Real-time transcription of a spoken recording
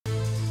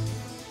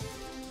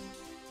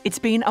It's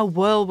been a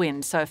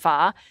whirlwind so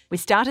far. We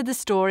started the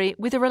story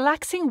with a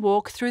relaxing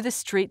walk through the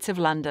streets of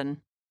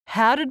London.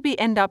 How did we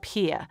end up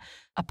here?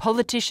 A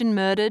politician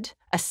murdered,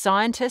 a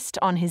scientist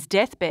on his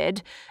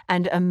deathbed,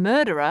 and a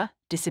murderer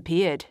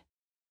disappeared.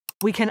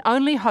 We can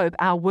only hope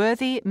our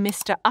worthy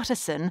Mr.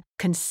 Utterson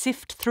can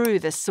sift through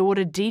the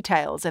sordid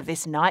details of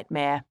this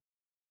nightmare.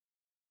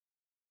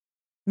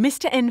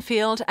 Mr.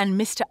 Enfield and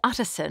Mr.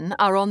 Utterson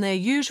are on their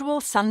usual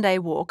Sunday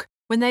walk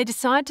when they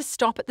decide to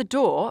stop at the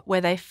door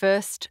where they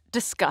first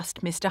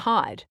discussed Mr.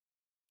 Hyde.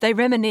 They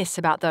reminisce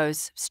about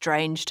those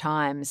strange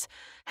times,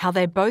 how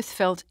they both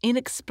felt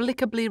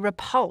inexplicably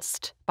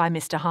repulsed by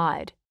Mr.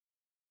 Hyde.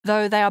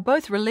 Though they are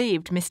both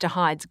relieved Mr.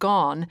 Hyde's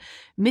gone,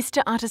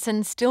 Mr.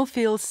 Utterson still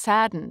feels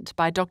saddened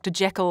by Dr.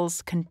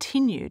 Jekyll's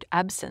continued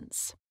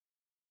absence.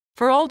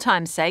 For old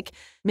time's sake,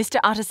 Mr.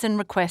 Utterson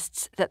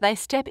requests that they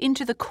step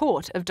into the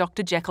court of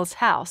Dr. Jekyll's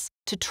house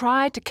to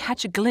try to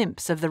catch a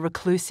glimpse of the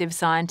reclusive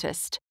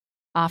scientist.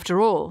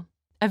 After all,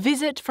 a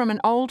visit from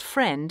an old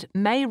friend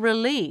may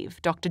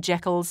relieve Dr.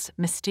 Jekyll's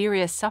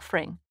mysterious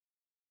suffering.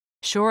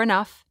 Sure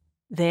enough,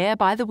 there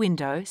by the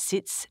window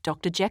sits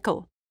Dr.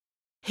 Jekyll.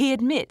 He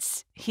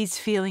admits he's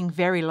feeling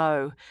very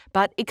low,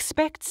 but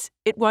expects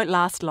it won't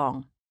last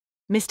long.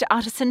 Mr.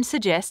 Utterson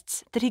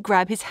suggests that he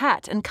grab his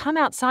hat and come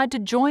outside to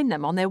join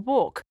them on their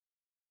walk,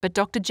 but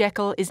Dr.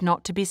 Jekyll is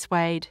not to be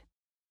swayed.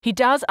 He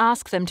does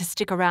ask them to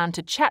stick around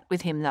to chat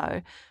with him,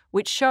 though,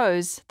 which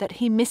shows that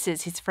he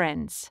misses his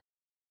friends.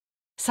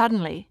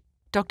 Suddenly,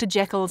 Dr.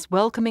 Jekyll's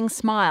welcoming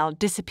smile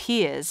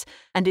disappears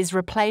and is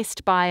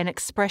replaced by an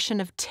expression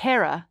of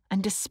terror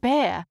and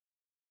despair.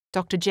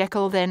 Dr.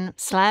 Jekyll then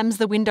slams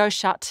the window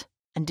shut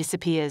and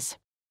disappears.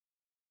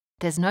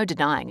 There's no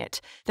denying it.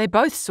 They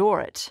both saw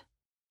it.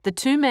 The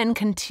two men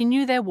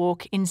continue their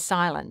walk in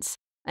silence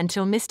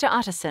until Mr.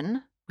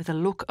 Utterson, with a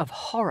look of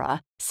horror,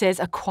 says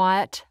a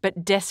quiet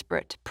but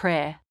desperate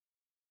prayer.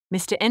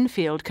 Mr.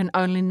 Enfield can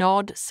only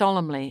nod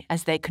solemnly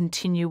as they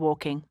continue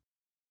walking.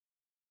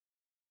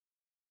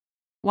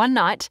 One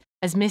night,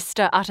 as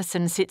Mr.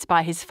 Utterson sits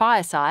by his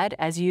fireside,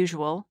 as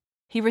usual,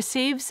 he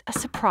receives a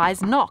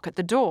surprise knock at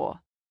the door.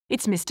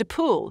 It's Mr.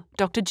 Poole,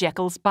 Dr.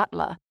 Jekyll's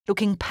butler,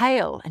 looking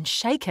pale and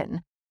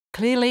shaken.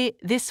 Clearly,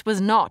 this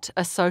was not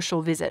a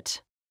social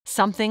visit.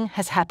 Something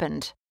has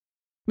happened.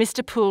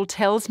 Mr. Poole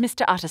tells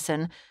Mr.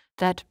 Utterson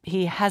that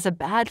he has a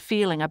bad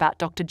feeling about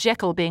Dr.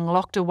 Jekyll being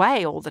locked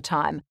away all the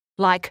time,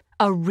 like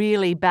a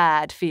really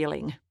bad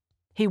feeling.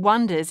 He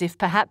wonders if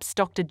perhaps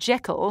Dr.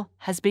 Jekyll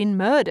has been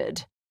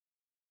murdered.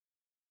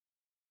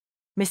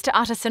 Mr.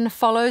 Utterson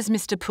follows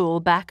Mr.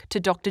 Poole back to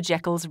Dr.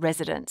 Jekyll's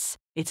residence.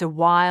 It's a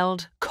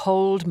wild,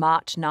 cold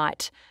March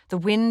night. The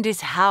wind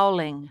is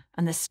howling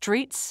and the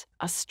streets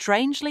are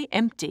strangely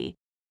empty.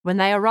 When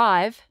they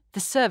arrive, the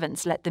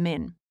servants let them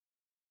in.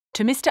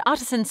 To Mr.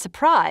 Utterson's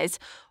surprise,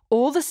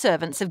 all the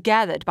servants have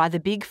gathered by the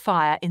big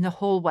fire in the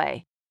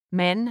hallway.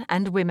 Men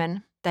and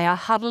women, they are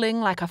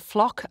huddling like a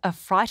flock of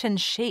frightened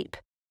sheep.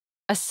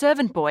 A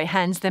servant boy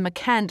hands them a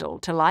candle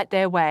to light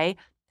their way,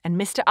 and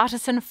Mr.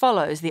 Utterson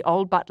follows the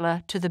old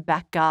butler to the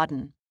back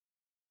garden.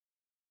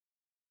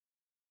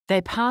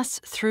 They pass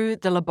through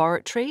the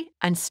laboratory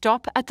and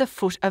stop at the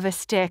foot of a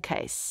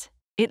staircase.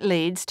 It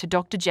leads to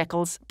Dr.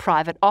 Jekyll's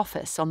private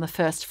office on the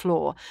first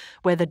floor,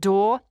 where the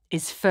door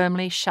is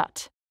firmly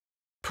shut.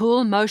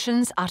 Poole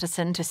motions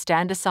Utterson to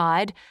stand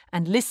aside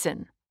and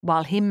listen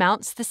while he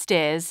mounts the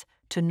stairs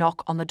to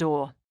knock on the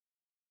door.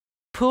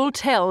 Poole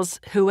tells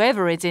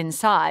whoever is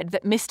inside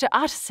that Mr.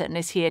 Utterson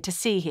is here to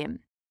see him.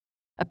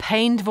 A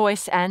pained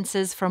voice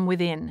answers from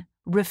within,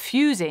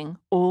 refusing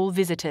all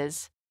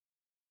visitors.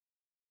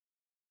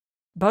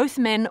 Both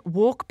men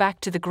walk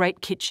back to the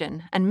great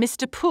kitchen and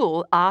Mr.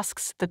 Poole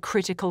asks the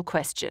critical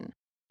question.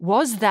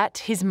 Was that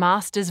his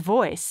master's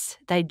voice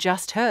they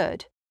just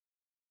heard?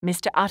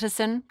 Mr.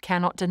 Utterson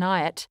cannot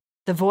deny it.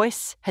 The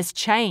voice has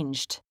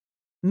changed.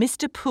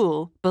 Mr.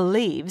 Poole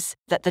believes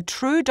that the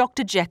true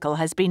Dr. Jekyll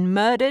has been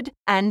murdered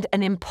and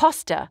an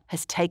imposter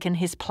has taken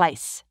his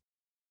place.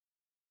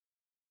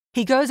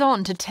 He goes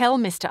on to tell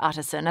Mr.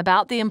 Utterson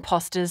about the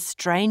imposter's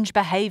strange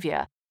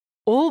behaviour.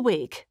 All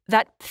week,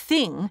 that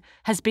thing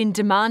has been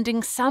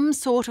demanding some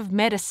sort of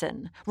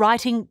medicine,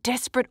 writing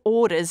desperate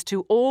orders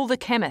to all the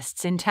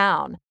chemists in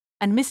town,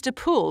 and Mr.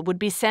 Poole would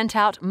be sent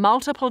out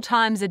multiple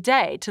times a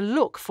day to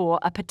look for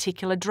a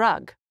particular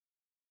drug.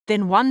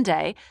 Then one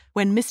day,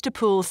 when Mr.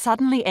 Poole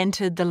suddenly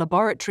entered the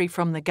laboratory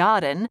from the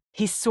garden,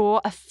 he saw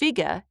a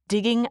figure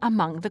digging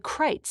among the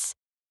crates.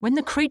 When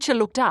the creature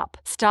looked up,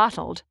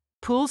 startled,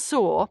 Poole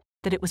saw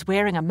that it was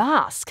wearing a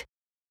mask.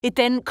 It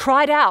then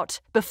cried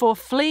out before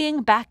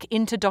fleeing back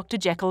into Dr.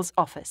 Jekyll's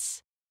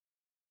office.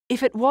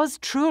 If it was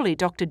truly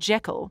Dr.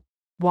 Jekyll,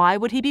 why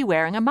would he be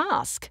wearing a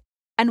mask?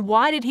 And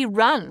why did he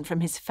run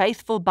from his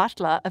faithful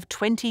butler of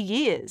 20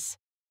 years?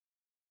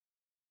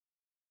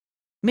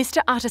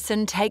 Mr.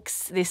 Utterson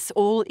takes this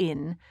all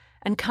in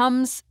and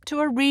comes to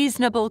a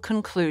reasonable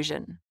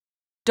conclusion.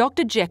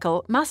 Dr.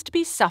 Jekyll must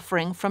be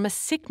suffering from a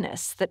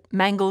sickness that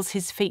mangles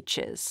his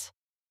features.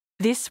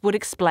 This would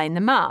explain the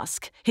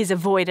mask, his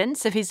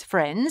avoidance of his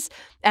friends,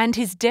 and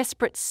his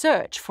desperate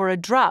search for a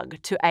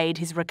drug to aid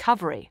his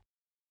recovery.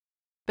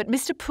 But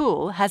Mr.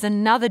 Poole has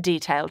another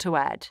detail to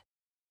add.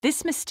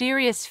 This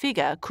mysterious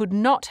figure could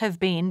not have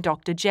been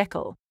Dr.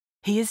 Jekyll.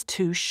 He is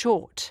too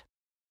short.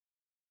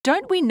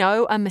 Don't we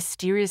know a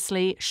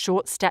mysteriously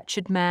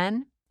short-statured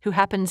man who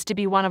happens to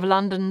be one of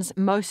London's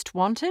most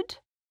wanted?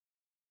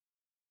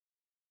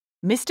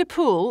 Mr.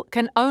 Poole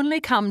can only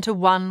come to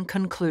one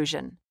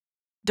conclusion.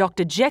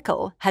 Dr.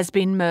 Jekyll has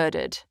been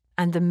murdered,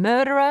 and the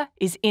murderer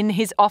is in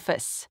his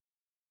office.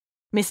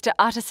 Mr.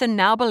 Utterson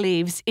now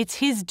believes it's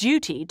his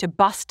duty to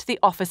bust the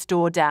office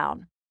door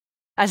down.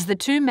 As the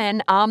two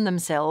men arm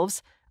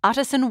themselves,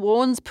 Utterson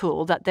warns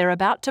Poole that they're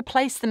about to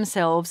place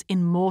themselves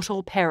in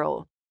mortal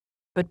peril.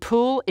 But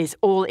Poole is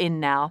all in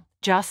now,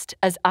 just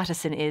as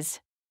Utterson is.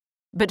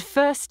 But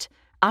first,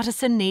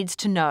 Utterson needs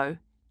to know,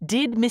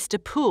 did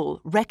Mr. Poole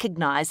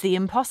recognise the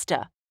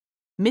imposter?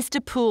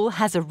 Mr. Poole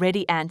has a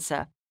ready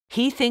answer.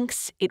 He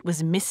thinks it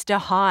was Mr.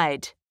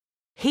 Hyde.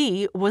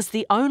 He was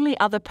the only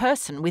other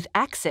person with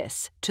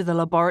access to the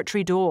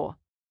laboratory door.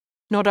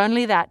 Not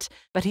only that,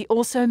 but he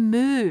also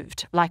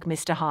moved like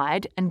Mr.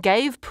 Hyde and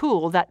gave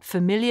Poole that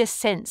familiar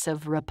sense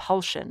of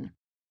repulsion.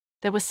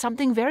 There was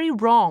something very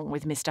wrong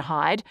with Mr.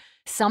 Hyde,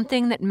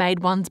 something that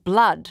made one's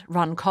blood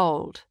run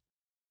cold.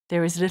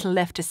 There is little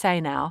left to say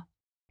now.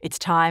 It's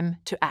time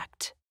to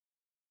act.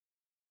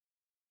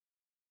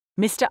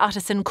 Mr.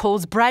 Utterson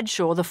calls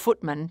Bradshaw the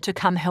footman to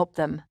come help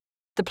them.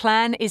 The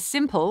plan is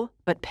simple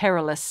but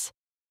perilous.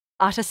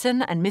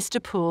 Utterson and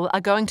Mr. Poole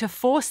are going to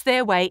force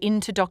their way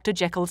into Dr.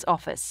 Jekyll's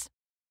office.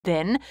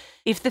 Then,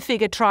 if the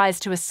figure tries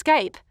to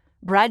escape,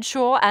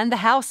 Bradshaw and the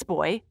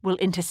houseboy will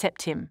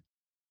intercept him.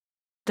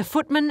 The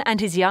footman and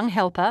his young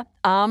helper,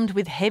 armed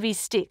with heavy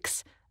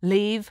sticks,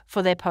 leave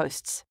for their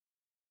posts.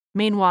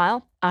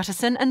 Meanwhile,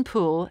 Utterson and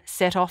Poole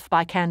set off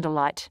by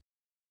candlelight.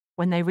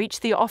 When they reach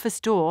the office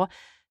door,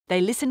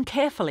 they listen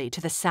carefully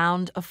to the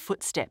sound of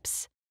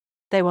footsteps.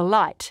 They were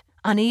light,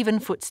 uneven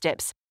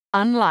footsteps,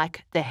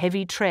 unlike the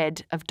heavy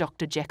tread of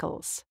Dr.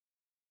 Jekyll's.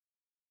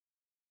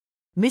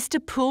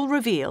 Mr. Poole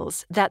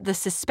reveals that the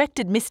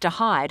suspected Mr.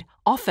 Hyde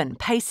often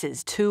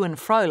paces to and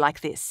fro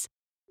like this.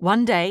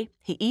 One day,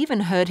 he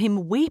even heard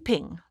him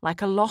weeping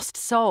like a lost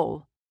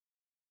soul.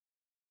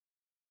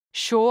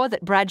 Sure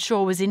that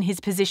Bradshaw was in his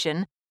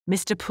position,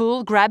 Mr.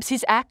 Poole grabs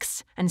his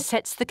axe and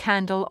sets the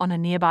candle on a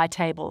nearby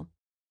table.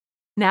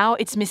 Now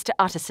it's Mr.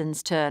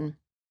 Utterson's turn.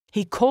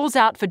 He calls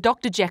out for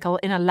Dr. Jekyll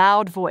in a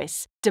loud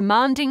voice,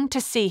 demanding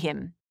to see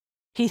him.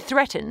 He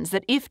threatens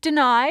that if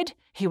denied,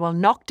 he will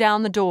knock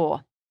down the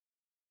door.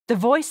 The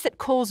voice that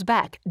calls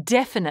back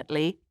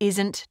definitely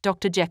isn't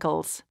Dr.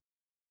 Jekyll's.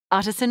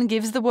 Utterson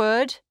gives the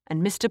word,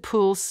 and Mr.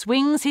 Poole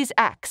swings his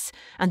axe,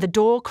 and the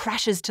door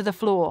crashes to the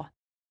floor.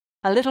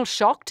 A little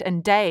shocked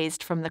and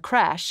dazed from the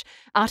crash,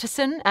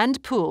 Utterson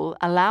and Poole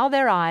allow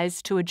their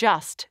eyes to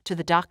adjust to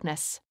the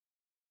darkness.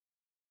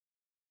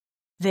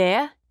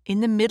 There,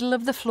 in the middle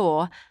of the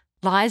floor,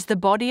 lies the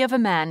body of a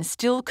man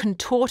still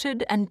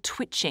contorted and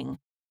twitching.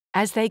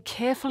 As they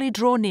carefully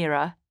draw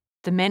nearer,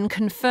 the men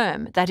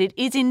confirm that it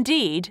is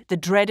indeed the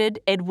dreaded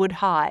Edward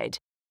Hyde.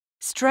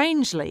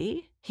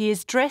 Strangely, he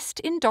is dressed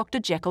in Dr.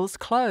 Jekyll's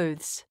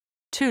clothes,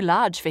 too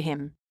large for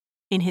him.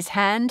 In his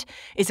hand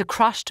is a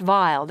crushed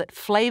vial that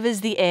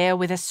flavours the air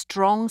with a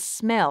strong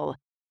smell,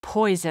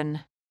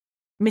 poison.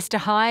 Mr.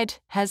 Hyde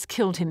has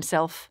killed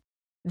himself.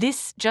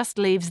 This just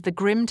leaves the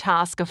grim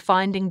task of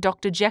finding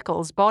Dr.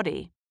 Jekyll's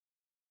body.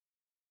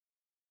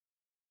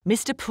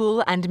 Mr.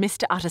 Poole and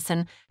Mr.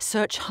 Utterson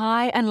search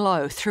high and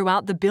low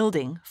throughout the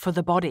building for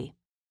the body,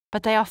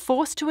 but they are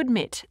forced to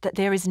admit that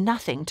there is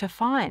nothing to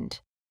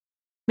find.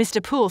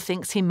 Mr. Poole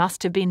thinks he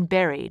must have been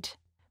buried.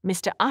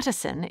 Mr.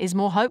 Utterson is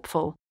more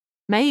hopeful.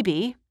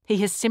 Maybe he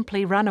has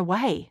simply run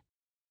away.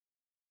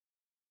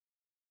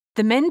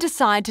 The men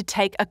decide to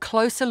take a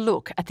closer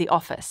look at the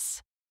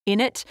office. In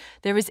it,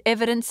 there is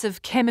evidence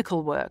of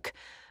chemical work,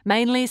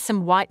 mainly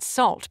some white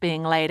salt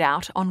being laid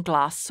out on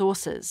glass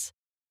saucers.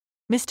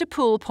 Mr.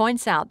 Poole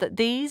points out that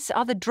these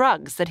are the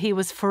drugs that he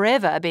was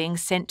forever being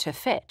sent to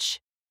fetch.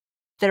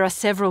 There are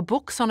several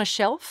books on a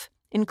shelf,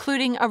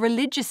 including a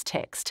religious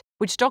text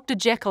which Dr.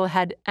 Jekyll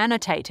had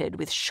annotated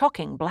with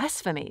shocking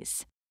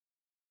blasphemies.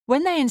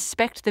 When they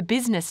inspect the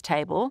business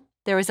table,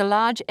 there is a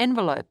large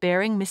envelope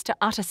bearing Mr.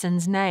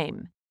 Utterson's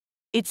name.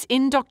 It's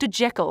in Dr.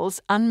 Jekyll's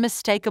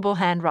unmistakable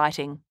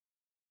handwriting.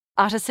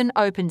 Utterson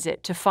opens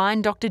it to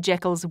find Dr.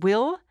 Jekyll's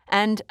will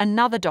and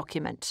another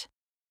document.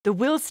 The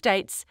will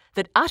states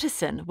that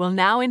Utterson will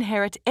now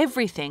inherit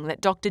everything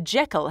that Dr.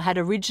 Jekyll had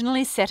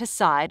originally set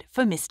aside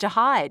for Mr.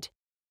 Hyde.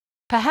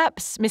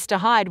 Perhaps Mr.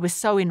 Hyde was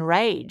so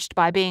enraged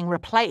by being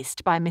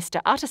replaced by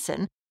Mr.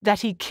 Utterson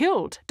that he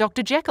killed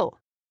Dr. Jekyll.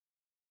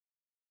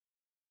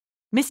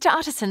 Mr.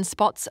 Utterson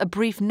spots a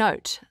brief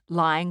note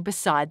lying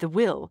beside the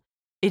will.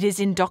 It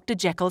is in Dr.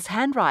 Jekyll's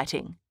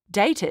handwriting,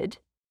 dated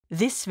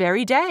this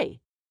very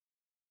day.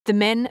 The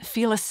men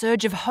feel a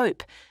surge of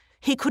hope.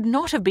 He could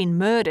not have been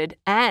murdered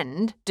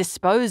and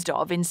disposed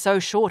of in so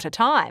short a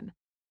time.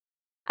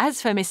 As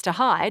for Mr.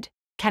 Hyde,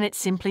 can it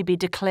simply be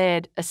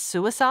declared a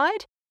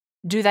suicide?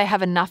 Do they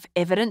have enough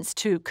evidence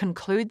to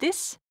conclude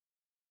this?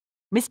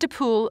 Mr.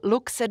 Poole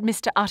looks at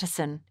Mr.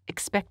 Utterson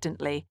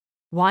expectantly.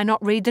 Why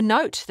not read the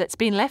note that's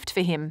been left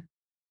for him?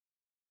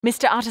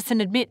 Mr.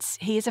 Utterson admits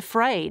he is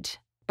afraid,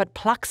 but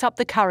plucks up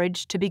the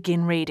courage to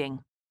begin reading.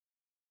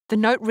 The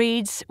note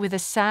reads with a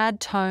sad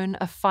tone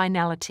of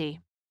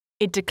finality.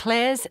 It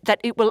declares that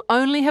it will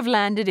only have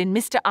landed in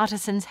Mr.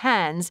 Utterson's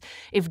hands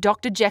if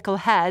Dr. Jekyll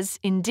has,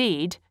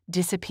 indeed,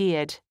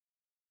 disappeared.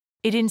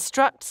 It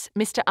instructs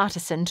Mr.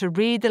 Utterson to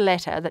read the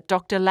letter that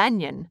Dr.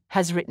 Lanyon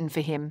has written for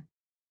him,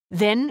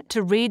 then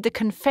to read the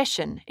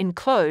confession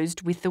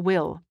enclosed with the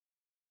will.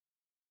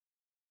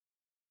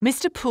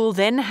 Mr. Poole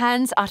then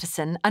hands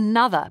Utterson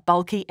another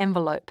bulky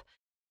envelope.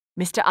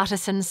 Mr.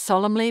 Utterson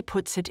solemnly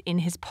puts it in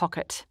his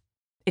pocket.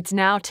 It's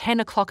now 10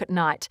 o'clock at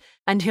night,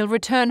 and he'll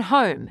return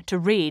home to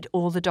read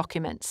all the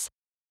documents.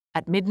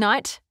 At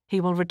midnight,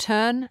 he will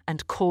return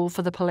and call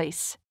for the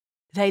police.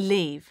 They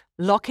leave,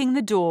 locking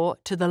the door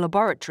to the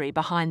laboratory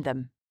behind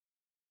them.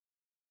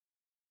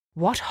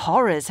 What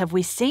horrors have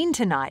we seen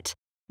tonight?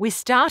 We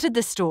started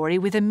the story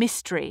with a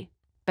mystery,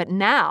 but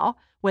now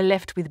we're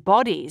left with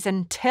bodies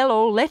and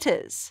tell-all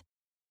letters.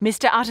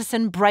 Mr.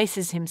 Utterson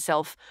braces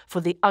himself for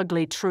the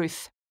ugly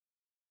truth.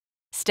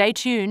 Stay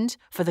tuned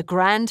for the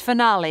grand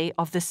finale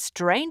of the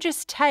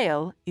strangest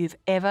tale you've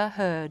ever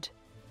heard.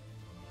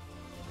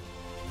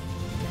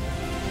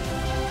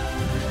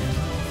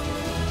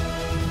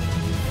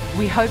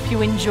 We hope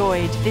you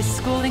enjoyed this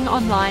Schooling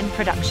Online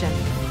production.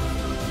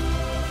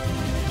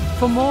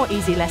 For more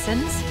easy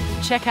lessons,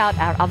 check out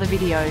our other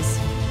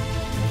videos.